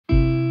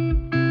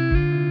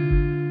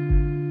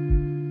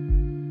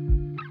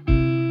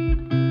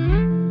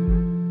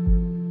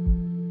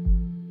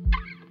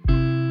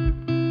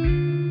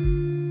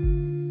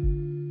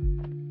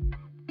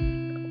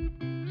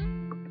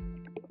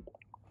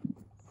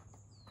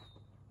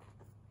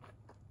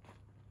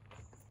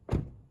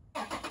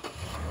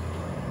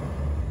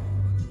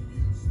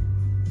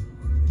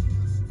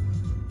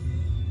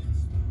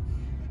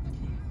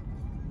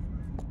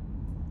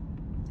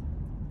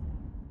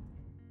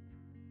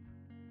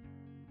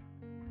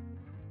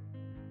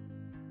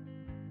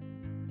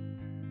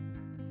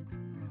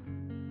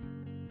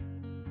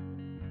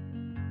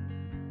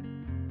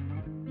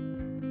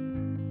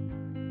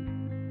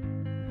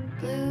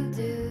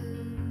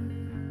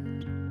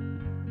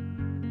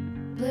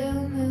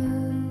blue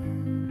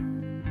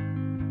moon,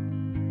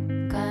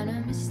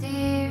 kinda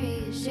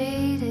mysterious,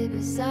 shaded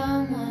with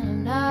someone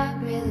I'm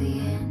not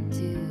really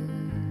into.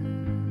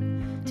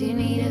 Do you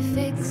need to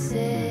fix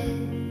it?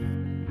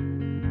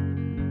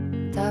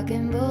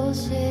 Talking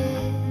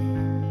bullshit.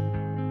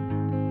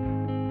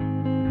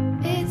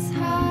 It's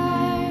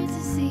hard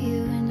to see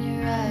you when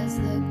your eyes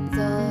look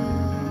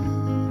dull.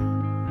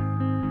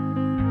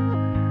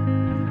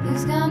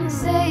 Who's gonna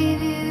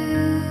save you?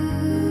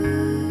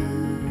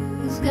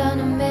 Who's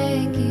gonna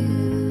make you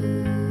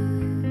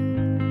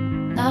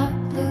not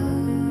blue?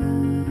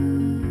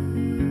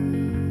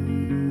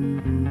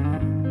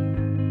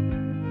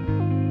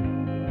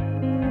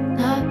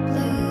 Not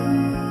blue.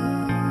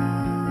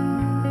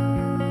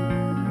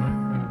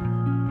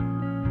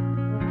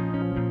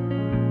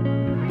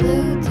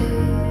 Blue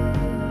too.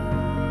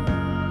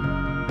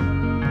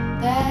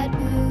 Bad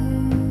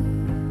mood.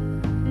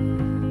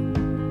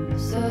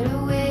 Sorta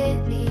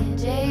witty and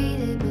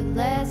jaded, but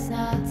let's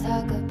not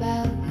talk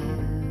about you.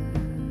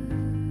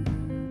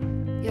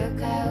 Your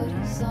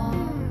coyote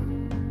song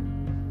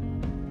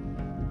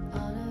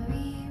on a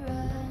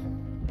rerun.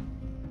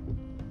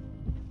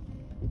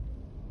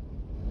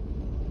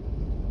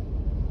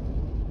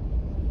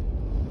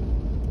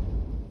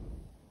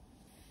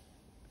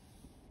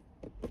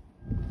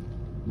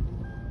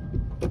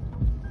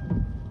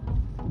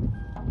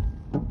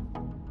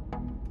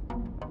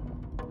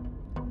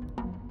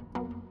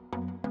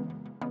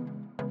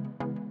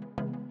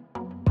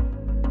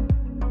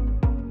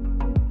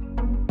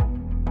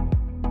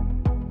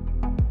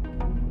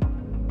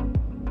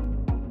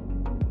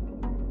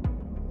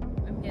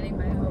 I'm getting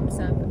my hopes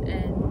up,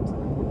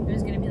 and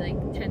there's gonna be like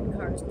 10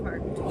 cars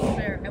parked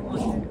where I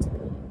want there to be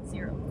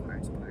 0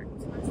 cars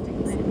parked. Oh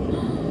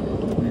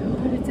my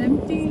god, it's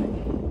empty.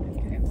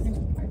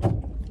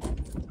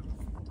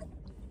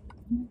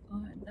 Oh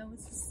my god, that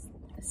was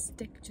a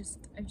stick.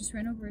 I just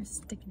ran over a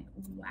stick and it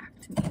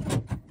whacked me.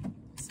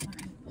 It's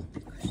fine. Oh my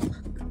gosh, look.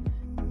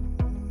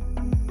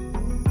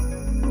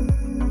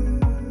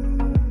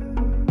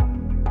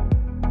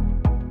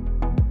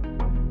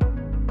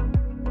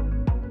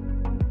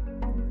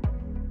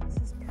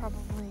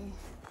 Probably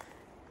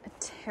a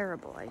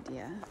terrible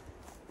idea.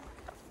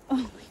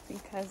 Only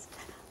because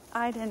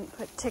I didn't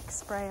put tick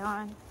spray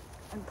on.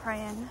 I'm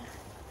praying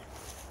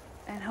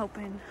and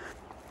hoping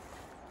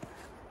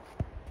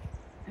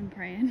and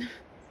praying.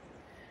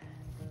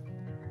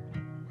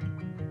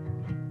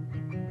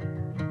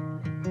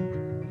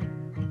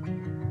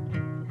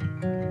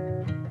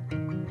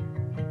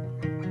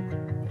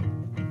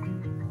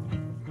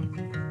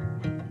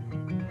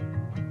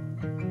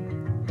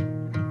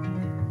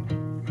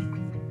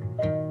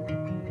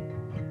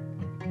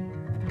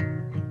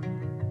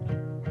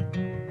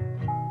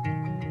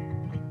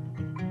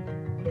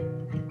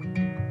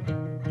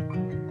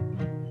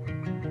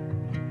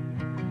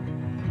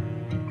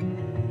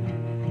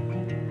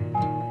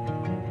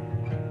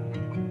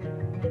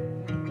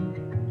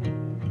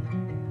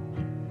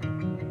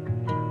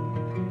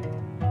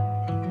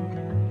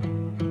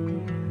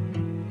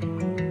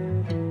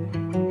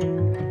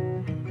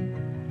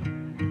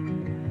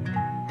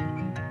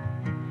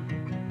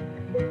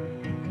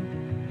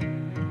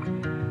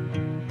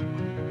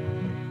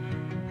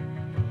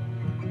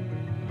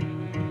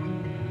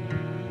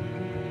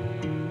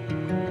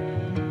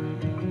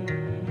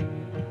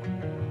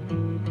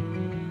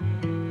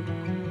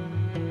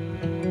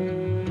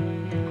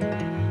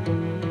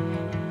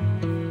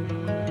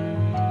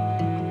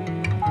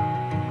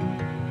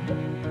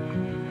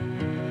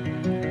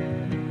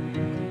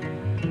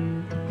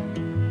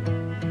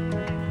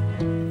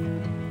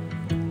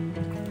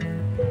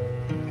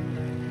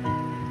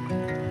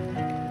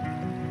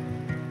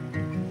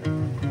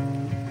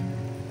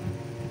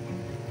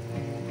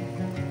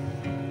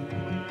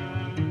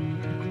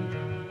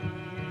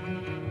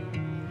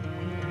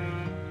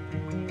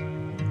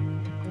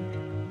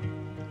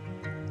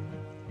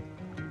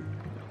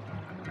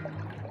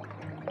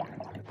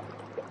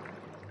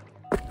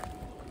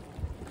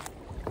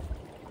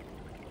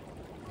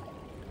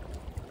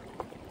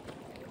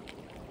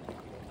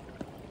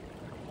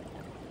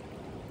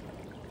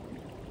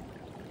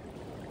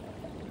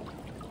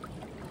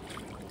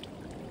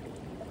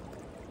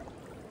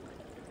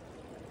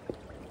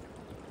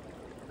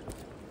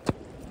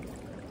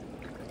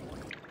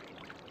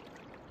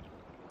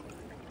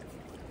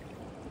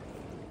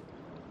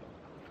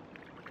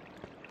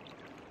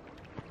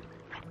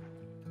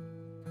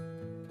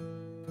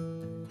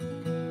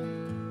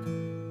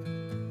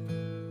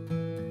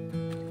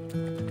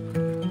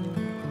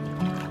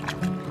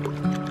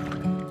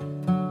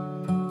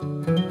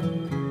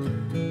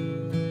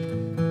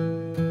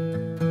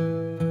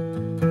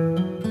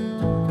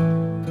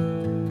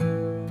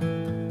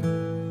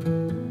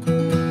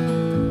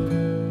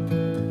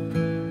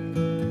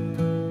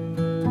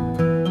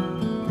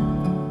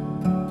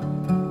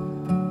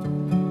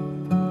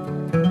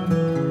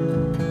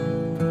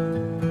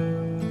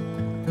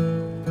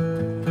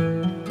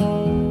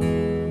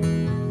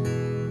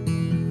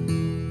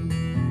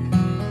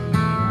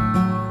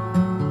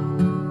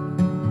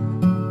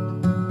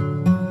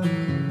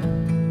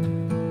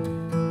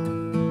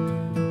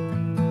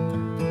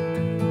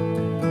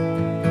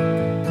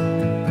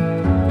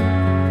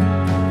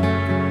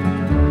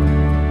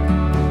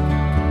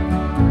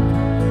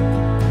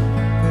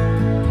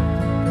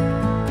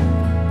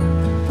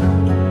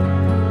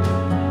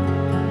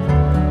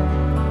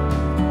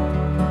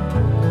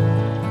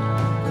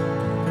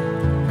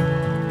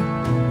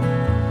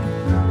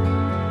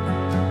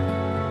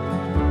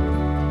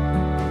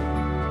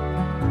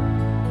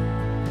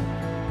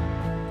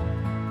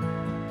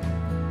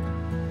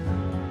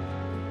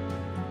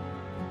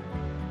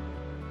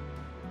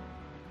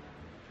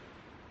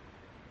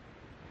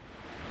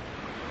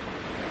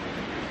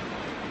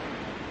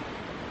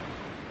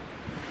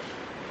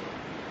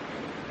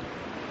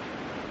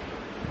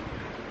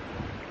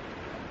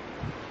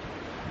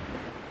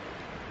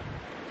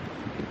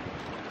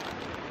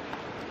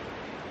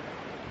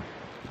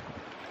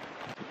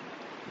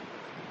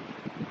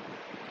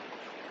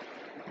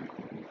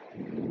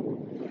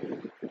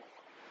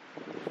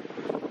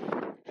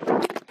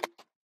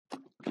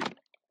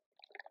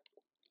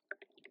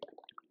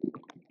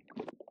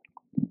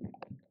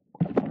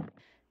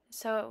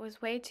 So it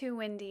was way too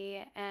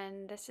windy,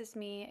 and this is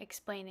me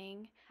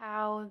explaining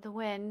how the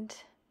wind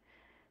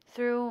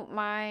threw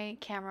my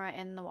camera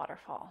in the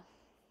waterfall.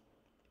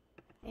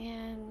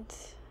 And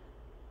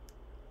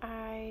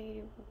I,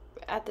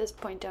 at this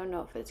point, don't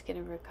know if it's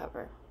going to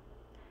recover.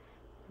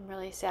 I'm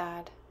really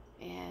sad,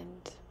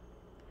 and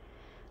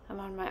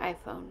I'm on my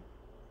iPhone,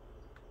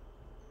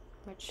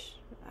 which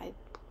I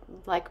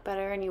like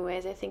better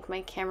anyways. I think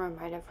my camera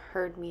might have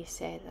heard me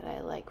say that I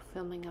like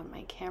filming on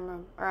my camera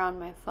or on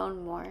my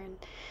phone more, and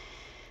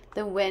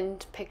the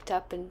wind picked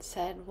up and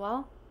said,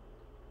 well,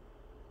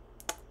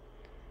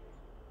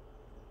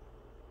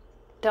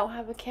 don't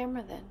have a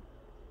camera then.